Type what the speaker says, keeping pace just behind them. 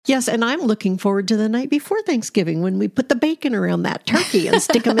Yes, and I'm looking forward to the night before Thanksgiving when we put the bacon around that turkey and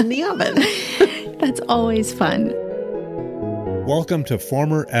stick them in the oven. That's always fun. Welcome to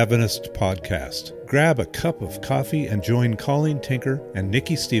Former Adventist Podcast. Grab a cup of coffee and join Colleen Tinker and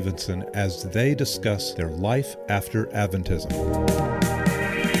Nikki Stevenson as they discuss their life after Adventism.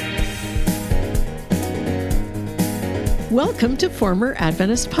 Welcome to Former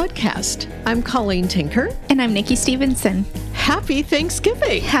Adventist Podcast. I'm Colleen Tinker. And I'm Nikki Stevenson. Happy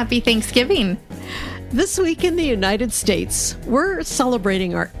Thanksgiving. Happy Thanksgiving. This week in the United States, we're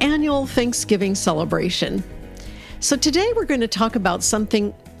celebrating our annual Thanksgiving celebration. So today we're going to talk about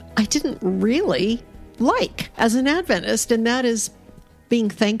something I didn't really like as an Adventist, and that is being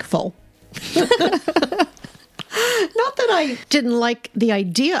thankful. Not that I didn't like the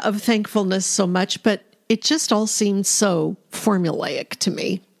idea of thankfulness so much, but it just all seemed so formulaic to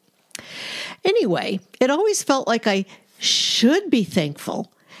me. Anyway, it always felt like I should be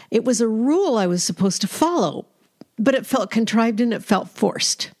thankful. It was a rule I was supposed to follow, but it felt contrived and it felt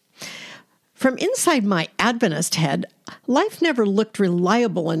forced. From inside my Adventist head, life never looked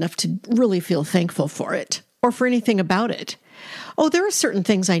reliable enough to really feel thankful for it, or for anything about it. Oh, there are certain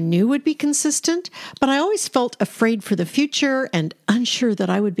things I knew would be consistent, but I always felt afraid for the future and unsure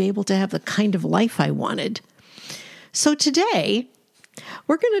that I would be able to have the kind of life I wanted. So today,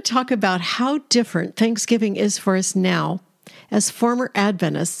 we're going to talk about how different Thanksgiving is for us now as former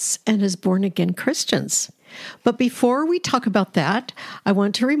Adventists and as born-again Christians. But before we talk about that, I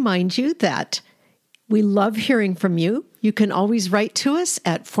want to remind you that we love hearing from you. You can always write to us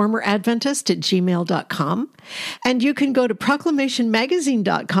at formeradventist@gmail.com. And you can go to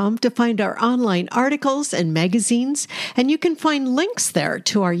proclamationmagazine.com to find our online articles and magazines. And you can find links there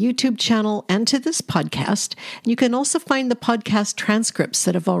to our YouTube channel and to this podcast. You can also find the podcast transcripts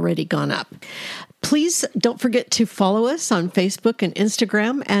that have already gone up. Please don't forget to follow us on Facebook and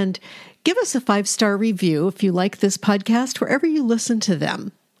Instagram, and give us a 5-star review if you like this podcast wherever you listen to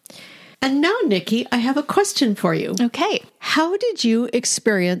them. And now, Nikki, I have a question for you. Okay. How did you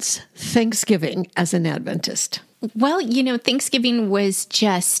experience Thanksgiving as an Adventist? Well, Thanksgiving was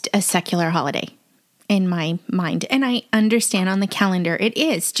just a secular holiday in my mind. And I understand on the calendar, it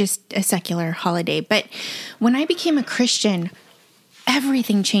is just a secular holiday. But when I became a Christian,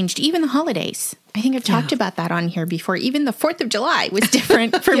 everything changed, even the holidays. I think I've talked about that on here before. Even the 4th of July was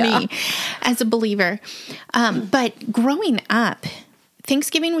different for me as a believer. But growing up,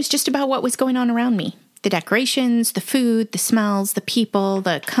 Thanksgiving was just about what was going on around me. The decorations, the food, the smells, the people,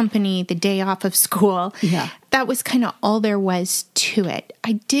 the company, the day off of school. Yeah. That was kind of all there was to it.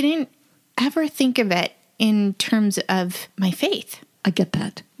 I didn't ever think of it in terms of my faith. I get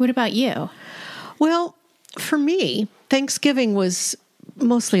that. What about you? Well, for me, Thanksgiving was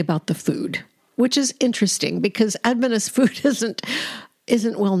mostly about the food, which is interesting because Adventist food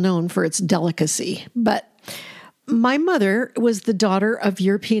isn't well known for its delicacy. But my mother was the daughter of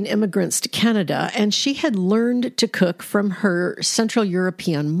European immigrants to Canada, and she had learned to cook from her Central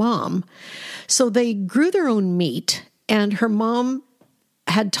European mom. So they grew their own meat, and her mom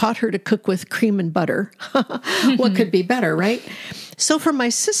had taught her to cook with cream and butter. What could be better, right? So for my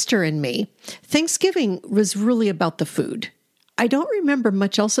sister and me, Thanksgiving was really about the food. I don't remember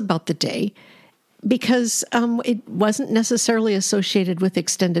much else about the day because it wasn't necessarily associated with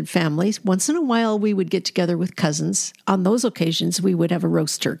extended families. Once in a while, we would get together with cousins. On those occasions, we would have a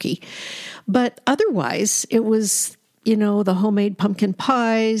roast turkey. But otherwise, it was, the homemade pumpkin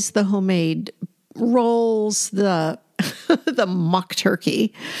pies, the homemade rolls, the mock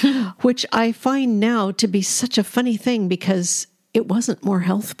turkey, which I find now to be such a funny thing because it wasn't more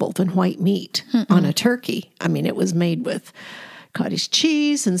healthful than white meat on a turkey. I mean, it was made with cottage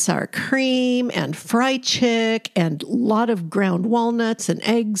cheese and sour cream and fried chick and a lot of ground walnuts and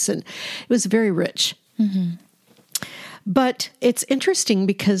eggs, and it was very rich. Mm-hmm. But it's interesting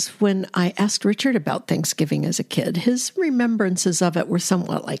because when I asked Richard about Thanksgiving as a kid, his remembrances of it were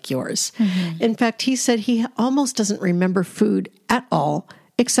somewhat like yours. Mm-hmm. In fact, he said he almost doesn't remember food at all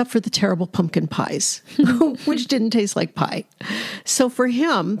except for the terrible pumpkin pies, which didn't taste like pie. So for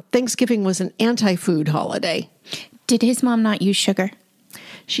him, Thanksgiving was an anti-food holiday. Did his mom not use sugar?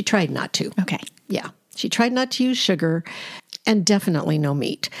 She tried not to. Okay. Yeah. She tried not to use sugar and definitely no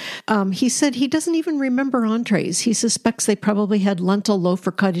meat. He said he doesn't even remember entrees. He suspects they probably had lentil loaf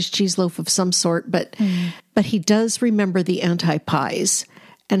or cottage cheese loaf of some sort, but he does remember the anti-pies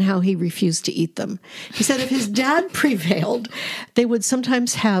and how he refused to eat them. He said if his dad prevailed, they would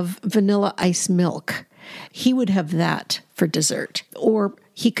sometimes have vanilla ice milk. He would have that for dessert. Or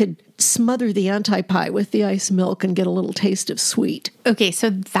he could smother the anti-pie with the ice milk and get a little taste of sweet. Okay, so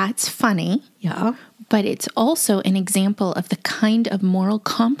that's funny. Yeah. But it's also an example of the kind of moral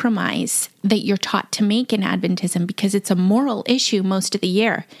compromise that you're taught to make in Adventism, because it's a moral issue most of the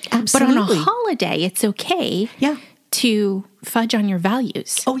year. Absolutely. But on a holiday, it's okay to fudge on your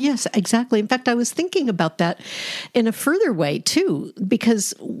values. Oh, yes, exactly. In fact, I was thinking about that in a further way, too,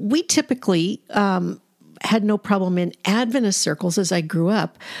 because we typically had no problem in Adventist circles as I grew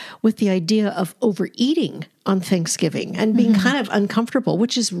up with the idea of overeating on Thanksgiving and being kind of uncomfortable,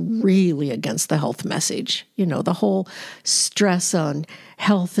 which is really against the health message. You know, the whole stress on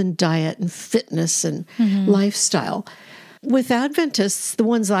health and diet and fitness and lifestyle. With Adventists, the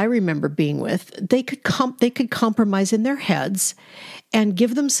ones I remember being with, they could compromise in their heads and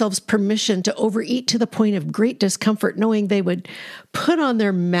give themselves permission to overeat to the point of great discomfort, knowing they would put on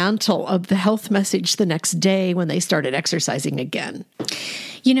their mantle of the health message the next day when they started exercising again.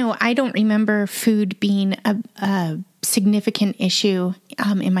 You know, I don't remember food being a significant issue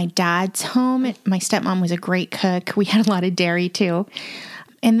in my dad's home. My stepmom was a great cook. We had a lot of dairy too.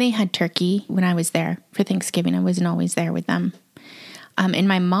 And they had turkey when I was there for Thanksgiving. I wasn't always there with them. In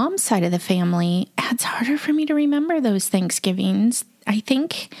my mom's side of the family, it's harder for me to remember those Thanksgivings. I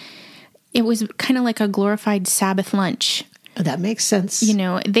think it was kind of like a glorified Sabbath lunch. That makes sense. You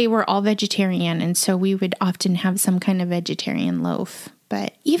know, they were all vegetarian, and so we would often have some kind of vegetarian loaf.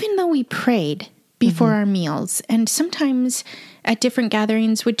 But even though we prayed before our meals, and sometimes at different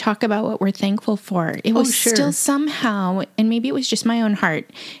gatherings would talk about what we're thankful for, it was still somehow, and maybe it was just my own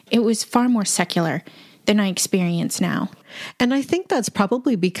heart, it was far more secular than I experience now. And I think that's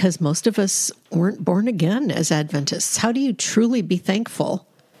probably because most of us weren't born again as Adventists. How do you truly be thankful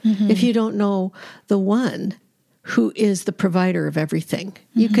if you don't know the one who is the provider of everything?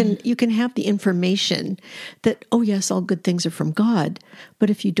 You can have the information that, oh yes, all good things are from God,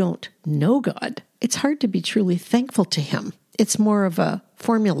 but if you don't know God, it's hard to be truly thankful to him. It's more of a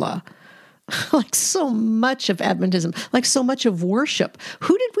formula, like so much of Adventism, like so much of worship.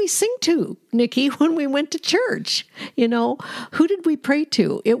 Who did we sing to, Nikki, when we went to church? You know, who did we pray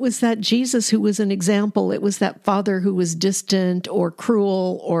to? It was that Jesus who was an example. It was that Father who was distant or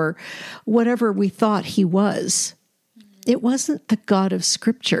cruel or whatever we thought he was. It wasn't the God of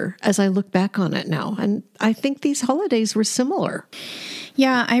Scripture as I look back on it now. And I think these holidays were similar.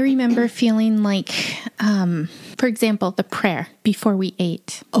 Yeah, I remember feeling like, for example, the prayer before we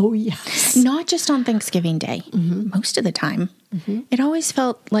ate. Oh, yes. Not just on Thanksgiving Day, most of the time. It always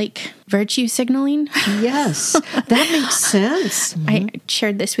felt like virtue signaling. Yes, that makes sense. I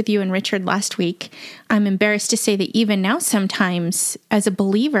shared this with you and Richard last week. I'm embarrassed to say that even now sometimes as a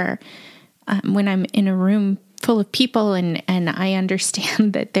believer, when I'm in a room full of people and I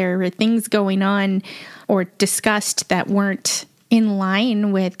understand that there are things going on or discussed that weren't in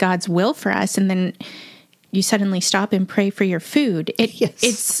line with God's will for us, and then you suddenly stop and pray for your food.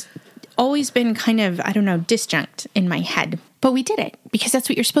 It's always been kind of, I don't know, disjunct in my head. But we did it because that's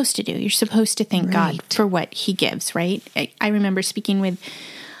what you're supposed to do. You're supposed to thank God for what he gives, right? I remember speaking with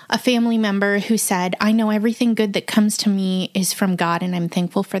a family member who said, I know everything good that comes to me is from God, and I'm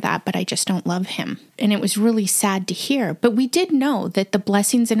thankful for that, but I just don't love him. And it was really sad to hear. But we did know that the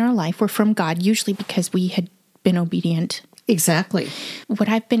blessings in our life were from God, usually because we had been obedient. Exactly. What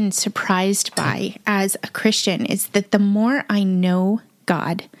I've been surprised by as a Christian is that the more I know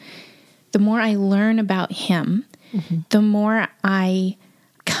God, the more I learn about him, the more I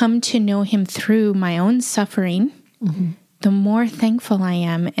come to know him through my own suffering, the more thankful I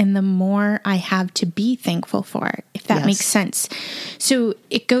am and the more I have to be thankful for, if that makes sense. So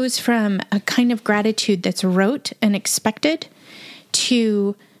it goes from a kind of gratitude that's rote and expected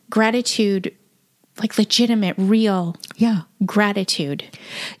to gratitude, like legitimate, real gratitude.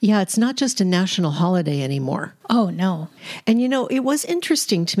 Yeah, it's not just a national holiday anymore. Oh, no. And you know, it was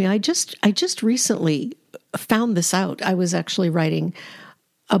interesting to me. I just recently found this out. I was actually writing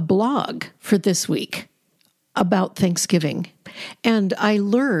a blog for this week about Thanksgiving. And I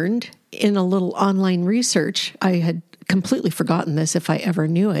learned in a little online research, I had completely forgotten this if I ever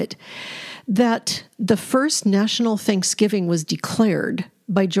knew it, that the first national Thanksgiving was declared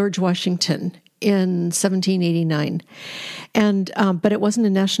by George Washington in 1789. And but it wasn't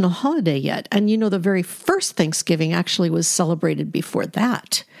a national holiday yet. And you know, the very first Thanksgiving actually was celebrated before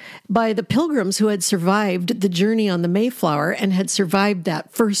that by the Pilgrims who had survived the journey on the Mayflower and had survived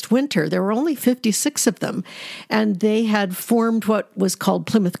that first winter. There were only 56 of them, and they had formed what was called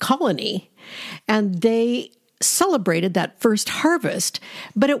Plymouth Colony, and they celebrated that first harvest.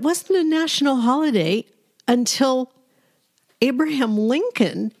 But it wasn't a national holiday until Abraham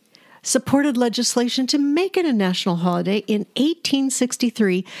Lincoln supported legislation to make it a national holiday in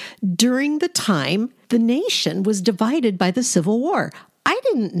 1863 during the time the nation was divided by the Civil War. I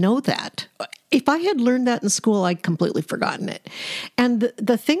didn't know that. If I had learned that in school, I'd completely forgotten it. And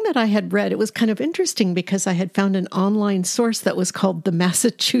the thing that I had read, it was kind of interesting because I had found an online source that was called the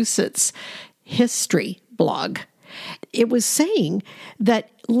Massachusetts History blog. It was saying that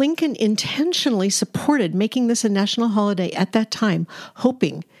Lincoln intentionally supported making this a national holiday at that time,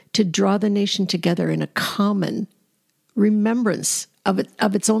 hoping to draw the nation together in a common remembrance of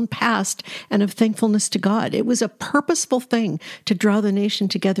its own past and of thankfulness to God. It was a purposeful thing to draw the nation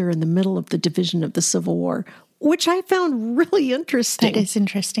together in the middle of the division of the Civil War, which I found really interesting. That is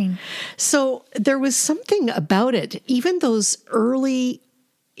interesting. So there was something about it. Even those early,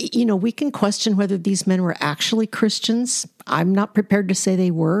 we can question whether these men were actually Christians. I'm not prepared to say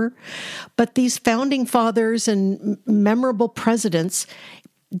they were. But these founding fathers and memorable presidents,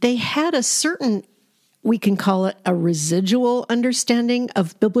 they had a certain, we can call it a residual understanding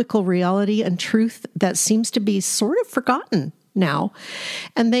of biblical reality and truth that seems to be sort of forgotten now.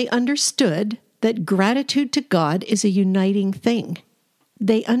 And they understood that gratitude to God is a uniting thing.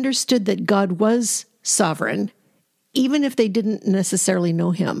 They understood that God was sovereign, even if they didn't necessarily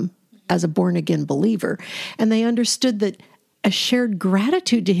know him as a born-again believer. And they understood that a shared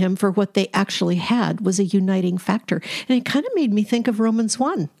gratitude to him for what they actually had was a uniting factor. And it kind of made me think of Romans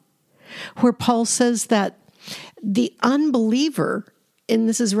 1. Where Paul says that the unbeliever, and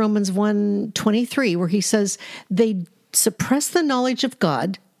this is Romans 1:23, where he says they suppress the knowledge of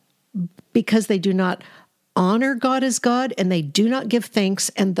God because they do not honor God as God and they do not give thanks,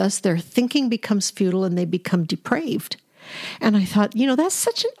 and thus their thinking becomes futile and they become depraved. And I thought, that's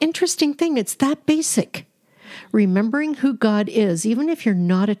such an interesting thing. It's that basic. Remembering who God is, even if you're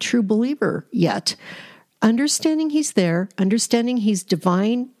not a true believer yet, understanding he's there, understanding he's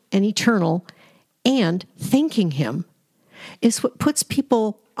divine and eternal, and thanking him is what puts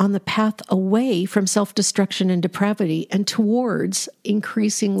people on the path away from self-destruction and depravity and towards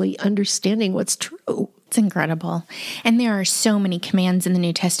increasingly understanding what's true. It's incredible. And there are so many commands in the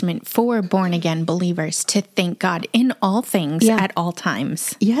New Testament for born-again believers to thank God in all things at all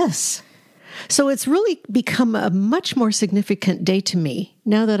times. Yes. So it's really become a much more significant day to me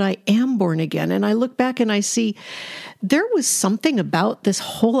now that I am born again. And I look back and I see there was something about this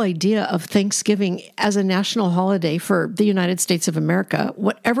whole idea of Thanksgiving as a national holiday for the United States of America.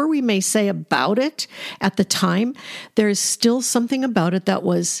 Whatever we may say about it at the time, there is still something about it that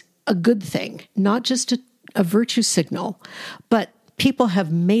was a good thing, not just a virtue signal, but people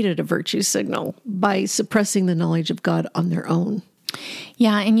have made it a virtue signal by suppressing the knowledge of God on their own.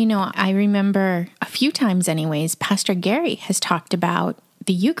 Yeah, and I remember a few times anyways, Pastor Gary has talked about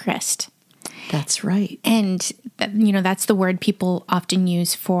the Eucharist. That's right. And, that's the word people often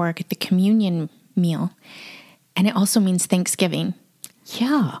use for the communion meal. And it also means Thanksgiving.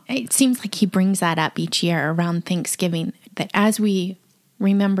 Yeah. It seems like he brings that up each year around Thanksgiving, that as we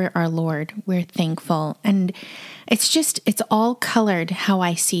remember our Lord, we're thankful. And it's all colored how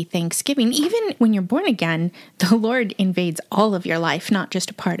I see Thanksgiving. Even when you're born again, the Lord invades all of your life, not just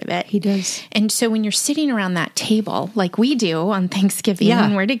a part of it. He does. And so when you're sitting around that table, like we do on Thanksgiving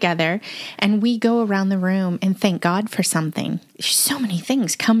when we're together, and we go around the room and thank God for something, so many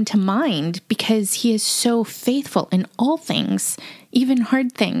things come to mind because he is so faithful in all things, even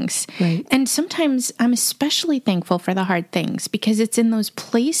hard things. Right. And sometimes I'm especially thankful for the hard things because it's in those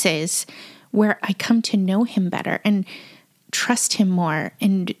places where I come to know him better and trust him more.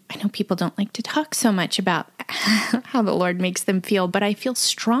 And I know people don't like to talk so much about how the Lord makes them feel, but I feel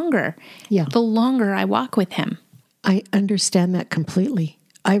stronger the longer I walk with him. I understand that completely.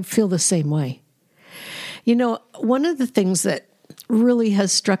 I feel the same way. One of the things that really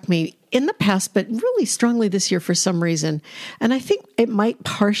has struck me in the past, but really strongly this year for some reason, and I think it might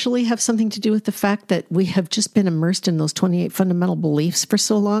partially have something to do with the fact that we have just been immersed in those 28 fundamental beliefs for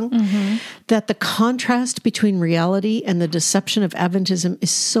so long, that the contrast between reality and the deception of Adventism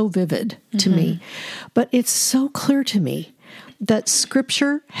is so vivid to me. But it's so clear to me that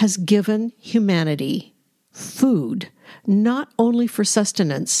Scripture has given humanity food, not only for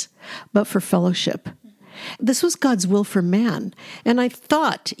sustenance, but for fellowship. This was God's will for man. And I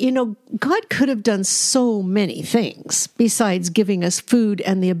thought, God could have done so many things besides giving us food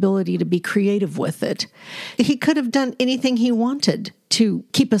and the ability to be creative with it. He could have done anything he wanted to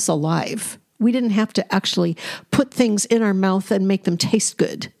keep us alive. We didn't have to actually put things in our mouth and make them taste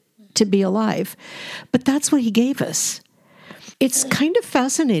good to be alive. But that's what he gave us. It's kind of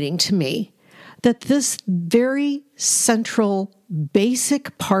fascinating to me that this very central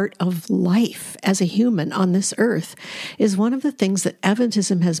basic part of life as a human on this earth is one of the things that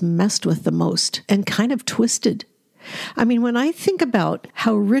Adventism has messed with the most and kind of twisted. I mean, when I think about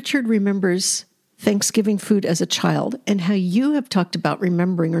how Richard remembers Thanksgiving food as a child and how you have talked about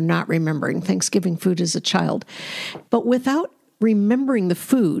remembering or not remembering Thanksgiving food as a child, but without remembering the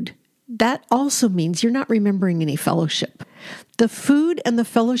food, that also means you're not remembering any fellowship. The food and the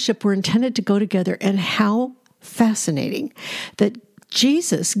fellowship were intended to go together, and how fascinating that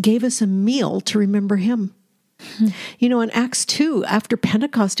Jesus gave us a meal to remember him. You know, in Acts 2, after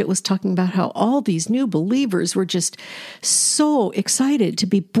Pentecost, it was talking about how all these new believers were just so excited to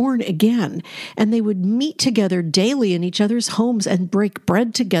be born again. And they would meet together daily in each other's homes and break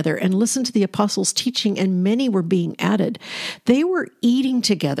bread together and listen to the apostles' teaching, and many were being added. They were eating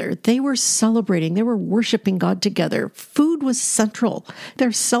together. They were celebrating. They were worshiping God together. Food was central.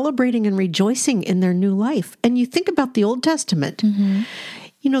 They're celebrating and rejoicing in their new life. And you think about the Old Testament. Mm-hmm.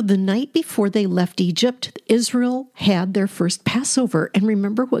 You know, the night before they left Egypt, Israel had their first Passover. And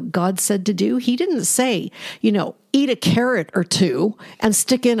remember what God said to do? He didn't say, you know, eat a carrot or two and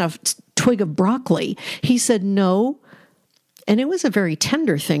stick in a twig of broccoli. He said, no. And it was a very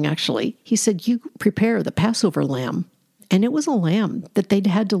tender thing, actually. He said, you prepare the Passover lamb. And it was a lamb that they'd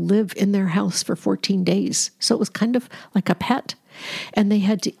had to live in their house for 14 days. So it was kind of like a pet. And they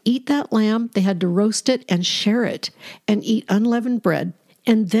had to eat that lamb. They had to roast it and share it and eat unleavened bread.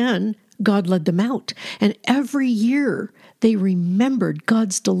 And then God led them out. And every year they remembered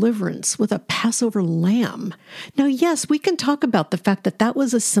God's deliverance with a Passover lamb. Now, yes, we can talk about the fact that that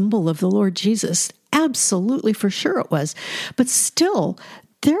was a symbol of the Lord Jesus. Absolutely, for sure it was. But still,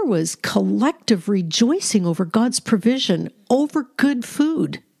 there was collective rejoicing over God's provision, over good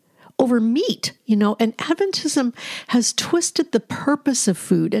food, over meat, you know, and Adventism has twisted the purpose of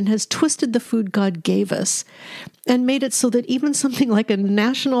food and has twisted the food God gave us and made it so that even something like a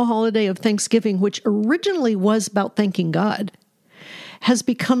national holiday of Thanksgiving, which originally was about thanking God, has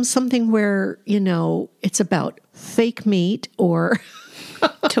become something where, you know, it's about fake meat or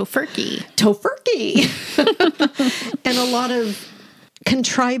Tofurkey. And a lot of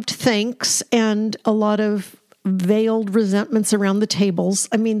contrived thanks and a lot of veiled resentments around the tables.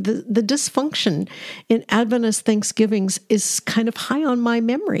 I mean, the dysfunction in Adventist Thanksgivings is kind of high on my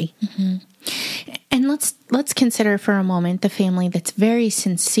memory. Mm-hmm. And let's consider for a moment the family that's very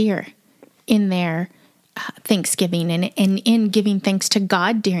sincere in their Thanksgiving and in giving thanks to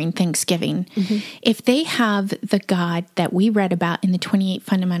God during Thanksgiving. Mm-hmm. If they have the God that we read about in the 28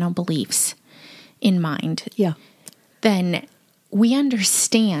 fundamental beliefs in mind, then we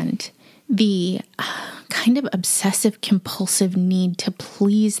understand the kind of obsessive compulsive need to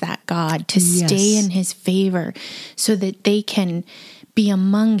please that God, to stay in his favor so that they can be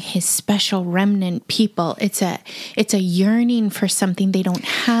among his special remnant people. It's a yearning for something they don't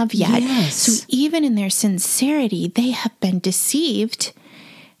have yet. Yes. So even in their sincerity, they have been deceived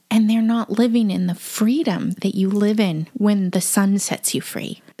and they're not living in the freedom that you live in when the sun sets you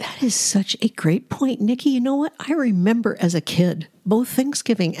free. That is such a great point, Nikki. You know what? I remember as a kid, both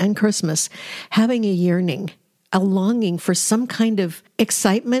Thanksgiving and Christmas, having a yearning, a longing for some kind of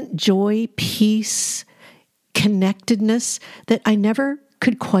excitement, joy, peace, connectedness that I never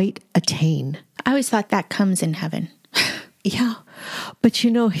could quite attain. I always thought that comes in heaven. Yeah. But you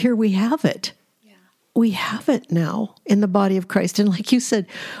know, here we have it. We have it now in the body of Christ. And like you said,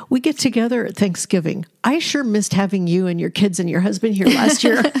 we get together at Thanksgiving. I sure missed having you and your kids and your husband here last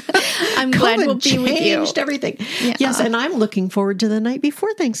year. I'm glad we'll be with you. Changed everything. Yeah. Yes, and I'm looking forward to the night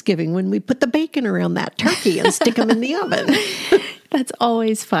before Thanksgiving when we put the bacon around that turkey and stick them in the oven. That's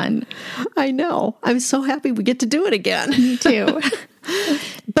always fun. I know. I'm so happy we get to do it again. Me too.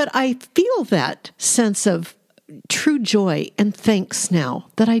 But I feel that sense of true joy and thanks now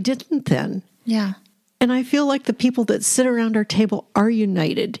that I didn't then. Yeah. And I feel like the people that sit around our table are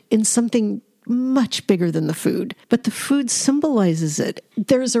united in something much bigger than the food. But the food symbolizes it.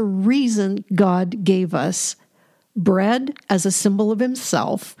 There's a reason God gave us bread as a symbol of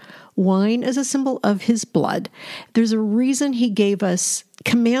himself, wine as a symbol of his blood. There's a reason he gave us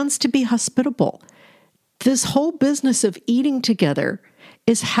commands to be hospitable. This whole business of eating together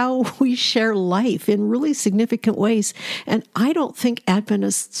is how we share life in really significant ways. And I don't think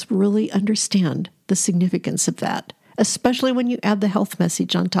Adventists really understand the significance of that, especially when you add the health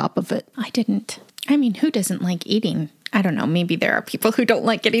message on top of it. I didn't. I mean, who doesn't like eating? I don't know. Maybe there are people who don't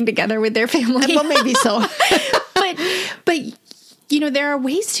like getting together with their family. Well, maybe so. but you know, there are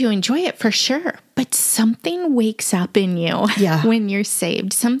ways to enjoy it for sure. But something wakes up in you when you're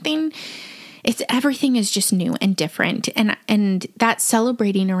saved. Something Everything is just new and different. And that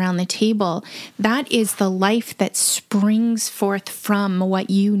celebrating around the table, that is the life that springs forth from what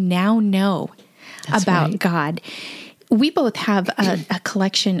you now know about God. We both have a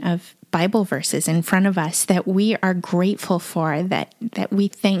collection of Bible verses in front of us that we are grateful for, that we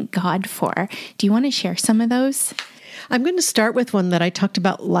thank God for. Do you want to share some of those? I'm going to start with one that I talked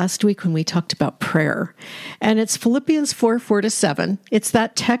about last week when we talked about prayer. And it's Philippians 4:4-7. It's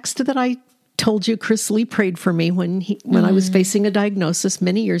that text that I told you Chris Lee prayed for me when I was facing a diagnosis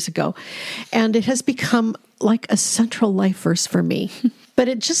many years ago. And it has become like a central life verse for me. But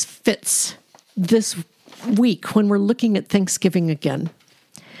it just fits this week when we're looking at Thanksgiving again.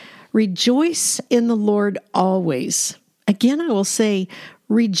 Rejoice in the Lord always. Again, I will say,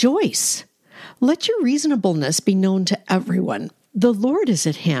 rejoice. Let your reasonableness be known to everyone. The Lord is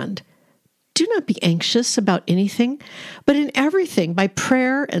at hand. Do not be anxious about anything, but in everything, by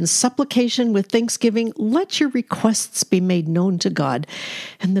prayer and supplication with thanksgiving, let your requests be made known to God.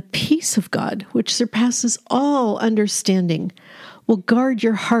 And the peace of God, which surpasses all understanding, will guard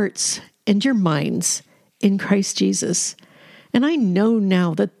your hearts and your minds in Christ Jesus. And I know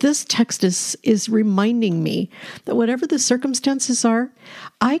now that this text is reminding me that whatever the circumstances are,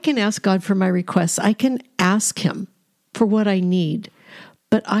 I can ask God for my requests. I can ask Him for what I need.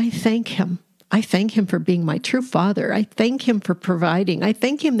 But I thank Him. I thank Him for being my true Father. I thank Him for providing. I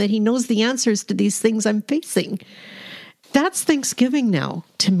thank Him that He knows the answers to these things I'm facing. That's Thanksgiving now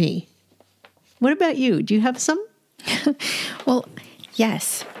to me. What about you? Do you have some? Well,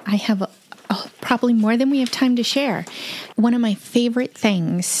 yes, I have probably more than we have time to share. One of my favorite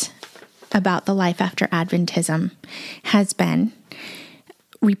things about the life after Adventism has been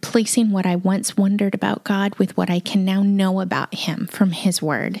replacing what I once wondered about God with what I can now know about Him from His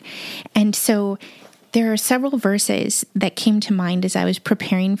Word. And so there are several verses that came to mind as I was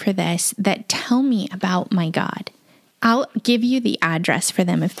preparing for this that tell me about my God. I'll give you the address for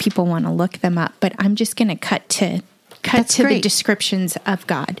them if people want to look them up, but I'm just going to cut to the descriptions of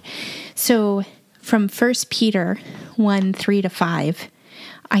God. So from 1 Peter 1:3-5,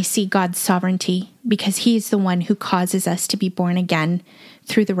 I see God's sovereignty because He is the one who causes us to be born again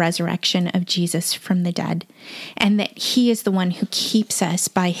through the resurrection of Jesus from the dead, and that He is the one who keeps us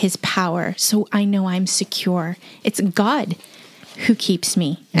by His power. So I know I'm secure. It's God who keeps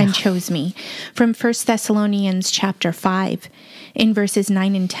me and chose me. From 1 Thessalonians chapter 5, in verses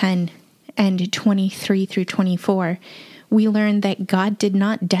 9 and 10 and 23-24, we learn that God did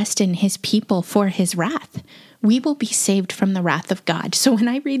not destine His people for His wrath. We will be saved from the wrath of God. So when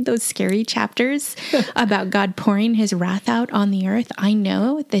I read those scary chapters about God pouring His wrath out on the earth, I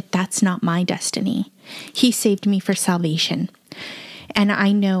know that that's not my destiny. He saved me for salvation. And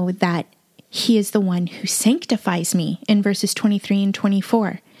I know that He is the one who sanctifies me in verses 23 and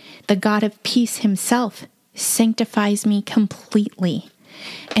 24. The God of peace Himself sanctifies me completely.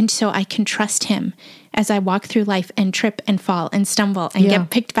 And so I can trust Him as I walk through life and trip and fall and stumble and get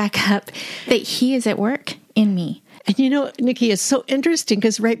picked back up, that He is at work in me. And you know, Nikki, it's so interesting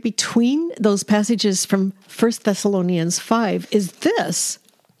because right between those passages from 1 Thessalonians 5 is this: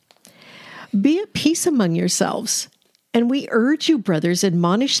 be at peace among yourselves. And we urge you, brothers,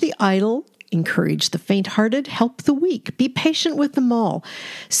 admonish the idle, encourage the faint-hearted, help the weak, be patient with them all.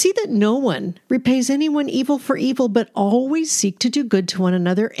 See that no one repays anyone evil for evil, but always seek to do good to one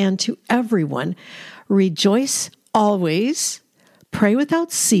another and to everyone. Rejoice always, pray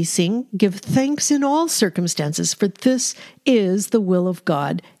without ceasing, give thanks in all circumstances, for this is the will of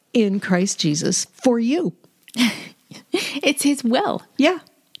God in Christ Jesus for you. It's His will. Yeah.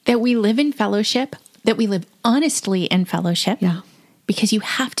 That we live in fellowship, that we live honestly in fellowship. Yeah. Because you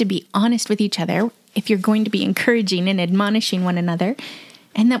have to be honest with each other if you're going to be encouraging and admonishing one another,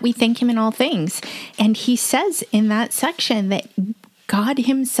 and that we thank Him in all things. And He says in that section that God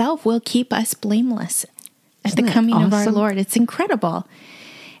Himself will keep us blameless at the coming of our Lord. It's incredible.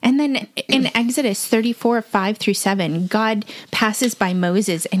 And then in Exodus 34, 5-7, God passes by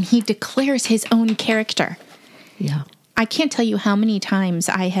Moses and He declares His own character. Yeah. I can't tell you how many times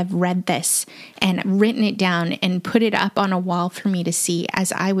I have read this and written it down and put it up on a wall for me to see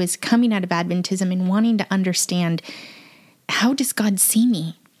as I was coming out of Adventism and wanting to understand, how does God see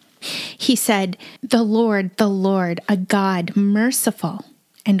me? He said, the Lord, a God merciful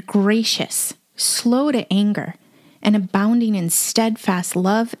and gracious, slow to anger, and abounding in steadfast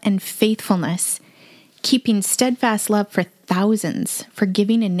love and faithfulness, keeping steadfast love for thousands,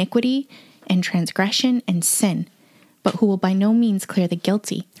 forgiving iniquity and transgression and sin, but who will by no means clear the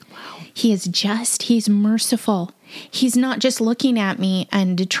guilty. Wow. He is just, He's merciful, He's not just looking at me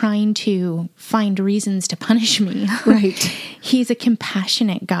and trying to find reasons to punish me. Right. He's a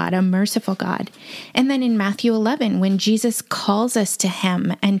compassionate God, a merciful God. And then in Matthew 11, when Jesus calls us to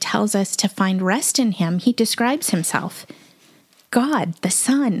him and tells us to find rest in him, he describes himself. God, the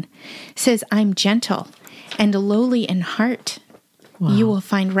Son, says, I'm gentle and lowly in heart. Wow. You will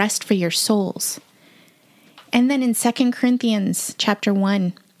find rest for your souls. And then in 2 Corinthians chapter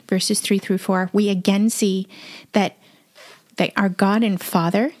 1, verses 3-4, we again see that our God and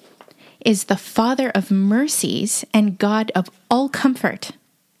Father is the Father of mercies and God of all comfort.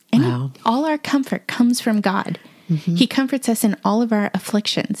 And wow. All our comfort comes from God. Mm-hmm. He comforts us in all of our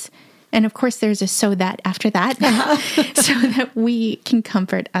afflictions. And of course, there's a so that after that, so that we can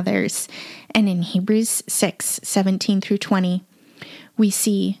comfort others. And in Hebrews 6:17-20, we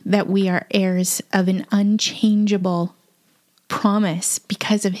see that we are heirs of an unchangeable promise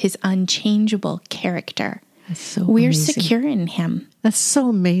because of his unchangeable character. That's so We're amazing. Secure in him. That's so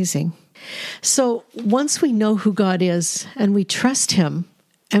amazing. So once we know who God is and we trust him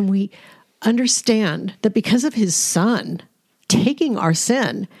and we understand that because of his Son taking our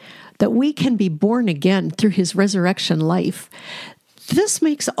sin, that we can be born again through his resurrection life, this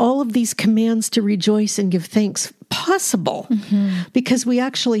makes all of these commands to rejoice and give thanks possible, because we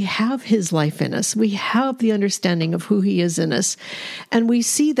actually have his life in us. We have the understanding of who he is in us. And we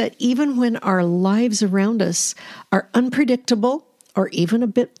see that even when our lives around us are unpredictable or even a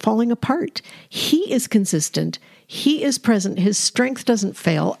bit falling apart, he is consistent. He is present. His strength doesn't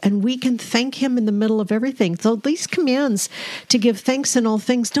fail, and we can thank him in the middle of everything. So these commands to give thanks in all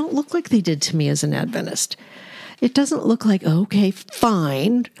things don't look like they did to me as an Adventist. It doesn't look like, okay,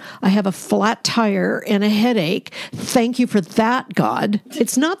 fine, I have a flat tire and a headache. Thank you for that, God.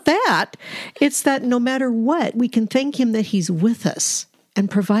 It's not that. It's that no matter what, we can thank him that he's with us and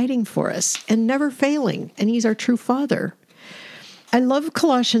providing for us and never failing, and he's our true Father. I love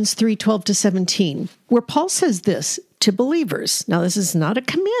Colossians 3:12-17, where Paul says this to believers. Now, this is not a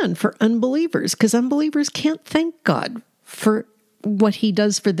command for unbelievers, because unbelievers can't thank God for what he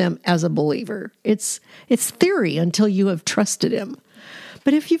does for them as a believer. It's theory until you have trusted him.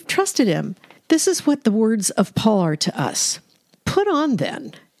 But if you've trusted him, this is what the words of Paul are to us. Put on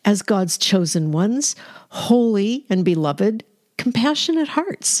then, as God's chosen ones, holy and beloved, compassionate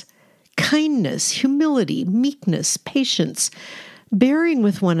hearts, kindness, humility, meekness, patience, bearing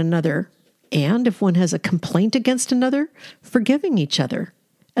with one another, and if one has a complaint against another, forgiving each other.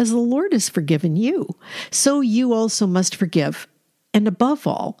 As the Lord has forgiven you, so you also must forgive. And above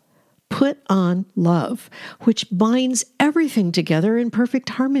all, put on love, which binds everything together in perfect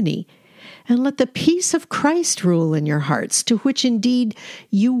harmony. And let the peace of Christ rule in your hearts, to which indeed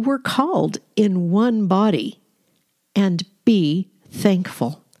you were called in one body. And be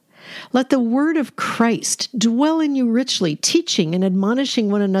thankful. Let the word of Christ dwell in you richly, teaching and admonishing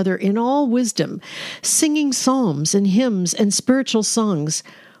one another in all wisdom, singing psalms and hymns and spiritual songs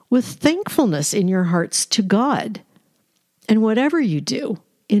with thankfulness in your hearts to God. And whatever you do,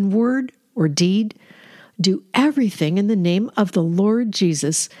 in word or deed, do everything in the name of the Lord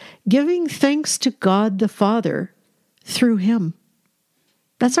Jesus, giving thanks to God the Father through him.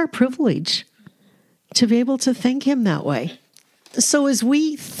 That's our privilege, to be able to thank him that way. So as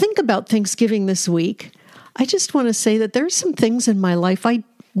we think about Thanksgiving this week, I just want to say that there's some things in my life I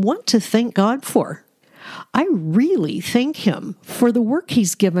want to thank God for. I really thank him for the work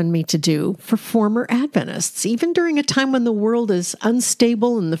he's given me to do for former Adventists. Even during a time when the world is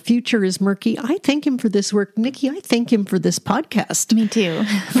unstable and the future is murky, I thank him for this work. Nikki, I thank him for this podcast. Me too.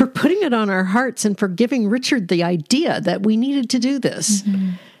 For putting it on our hearts and for giving Richard the idea that we needed to do this.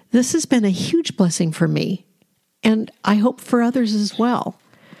 Mm-hmm. This has been a huge blessing for me, and I hope for others as well.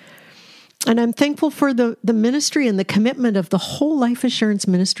 And I'm thankful for the ministry and the commitment of the whole Life Assurance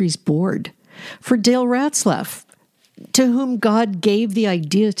Ministries board. For Dale Ratzlaff, to whom God gave the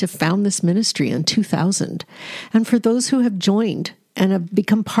idea to found this ministry in 2000, and for those who have joined and have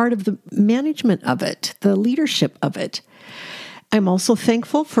become part of the management of it, the leadership of it. I'm also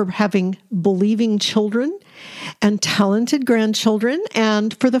thankful for having believing children and talented grandchildren,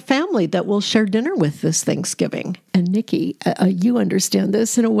 and for the family that will share dinner with this Thanksgiving. And Nikki, you understand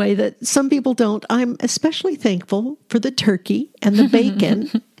this in a way that some people don't. I'm especially thankful for the turkey and the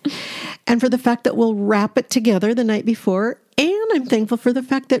bacon, and for the fact that we'll wrap it together the night before. And I'm thankful for the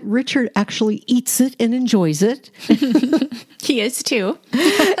fact that Richard actually eats it and enjoys it. He is too.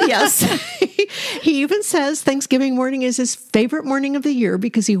 Yes. He even says Thanksgiving morning is his favorite morning of the year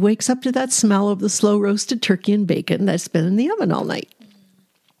because he wakes up to that smell of the slow roasted turkey and bacon that's been in the oven all night.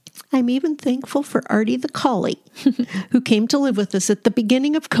 I'm even thankful for Artie the collie, who came to live with us at the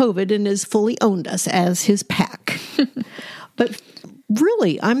beginning of COVID and has fully owned us as his pack. But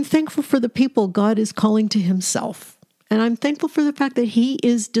really, I'm thankful for the people God is calling to himself. And I'm thankful for the fact that he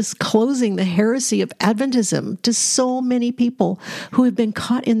is disclosing the heresy of Adventism to so many people who have been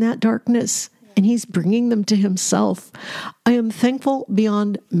caught in that darkness, and he's bringing them to himself. I am thankful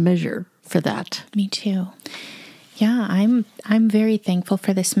beyond measure for that. Me too. Yeah, I'm very thankful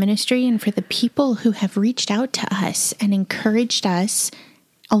for this ministry and for the people who have reached out to us and encouraged us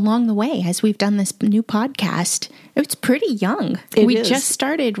along the way as we've done this new podcast. It's pretty young. We just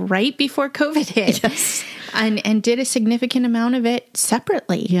started right before COVID hit. Yes. And did a significant amount of it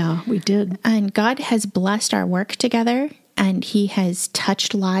separately. Yeah, we did. And God has blessed our work together, and he has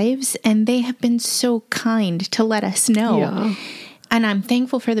touched lives, and they have been so kind to let us know. Yeah. And I'm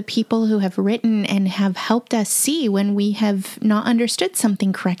thankful for the people who have written and have helped us see when we have not understood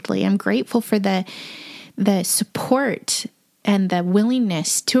something correctly. I'm grateful for the support and the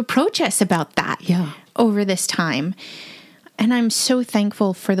willingness to approach us about that over this time. And I'm so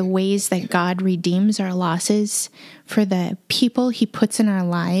thankful for the ways that God redeems our losses, for the people he puts in our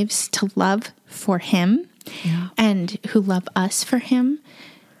lives to love for him and who love us for him.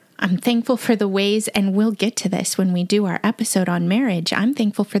 I'm thankful for the ways, and we'll get to this when we do our episode on marriage, I'm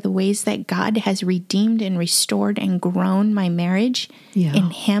thankful for the ways that God has redeemed and restored and grown my marriage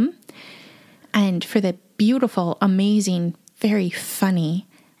in him, and for the beautiful, amazing, very funny,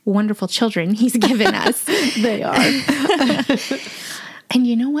 wonderful children he's given us. They are. And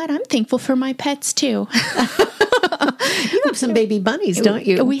you know what? I'm thankful for my pets too. You have some baby bunnies, don't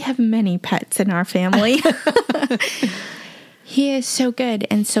you? We have many pets in our family. He is so good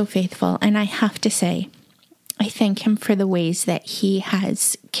and so faithful. And I have to say, I thank him for the ways that he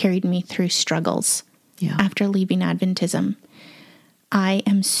has carried me through struggles after leaving Adventism. I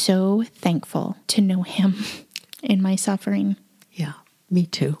am so thankful to know him in my suffering. Yeah, me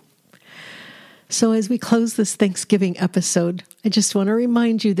too. So as we close this Thanksgiving episode, I just want to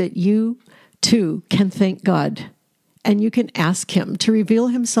remind you that you too can thank God, and you can ask him to reveal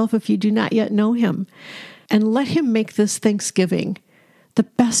himself if you do not yet know him, and let him make this Thanksgiving the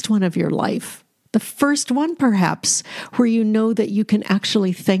best one of your life, the first one perhaps where you know that you can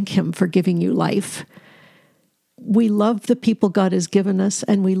actually thank him for giving you life. We love the people God has given us,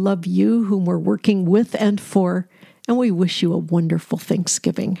 and we love you whom we're working with and for, and we wish you a wonderful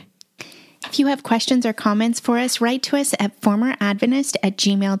Thanksgiving. If you have questions or comments for us, write to us at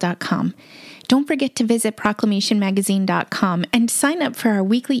formeradventist@gmail.com. Don't forget to visit proclamationmagazine.com and sign up for our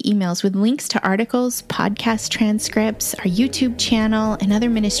weekly emails with links to articles, podcast transcripts, our YouTube channel, and other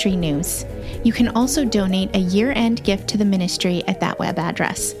ministry news. You can also donate a year-end gift to the ministry at that web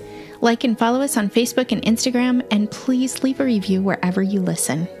address. Like and follow us on Facebook and Instagram, and please leave a review wherever you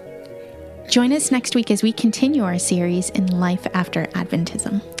listen. Join us next week as we continue our series in Life After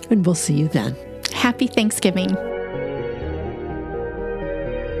Adventism. And we'll see you then. Happy Thanksgiving.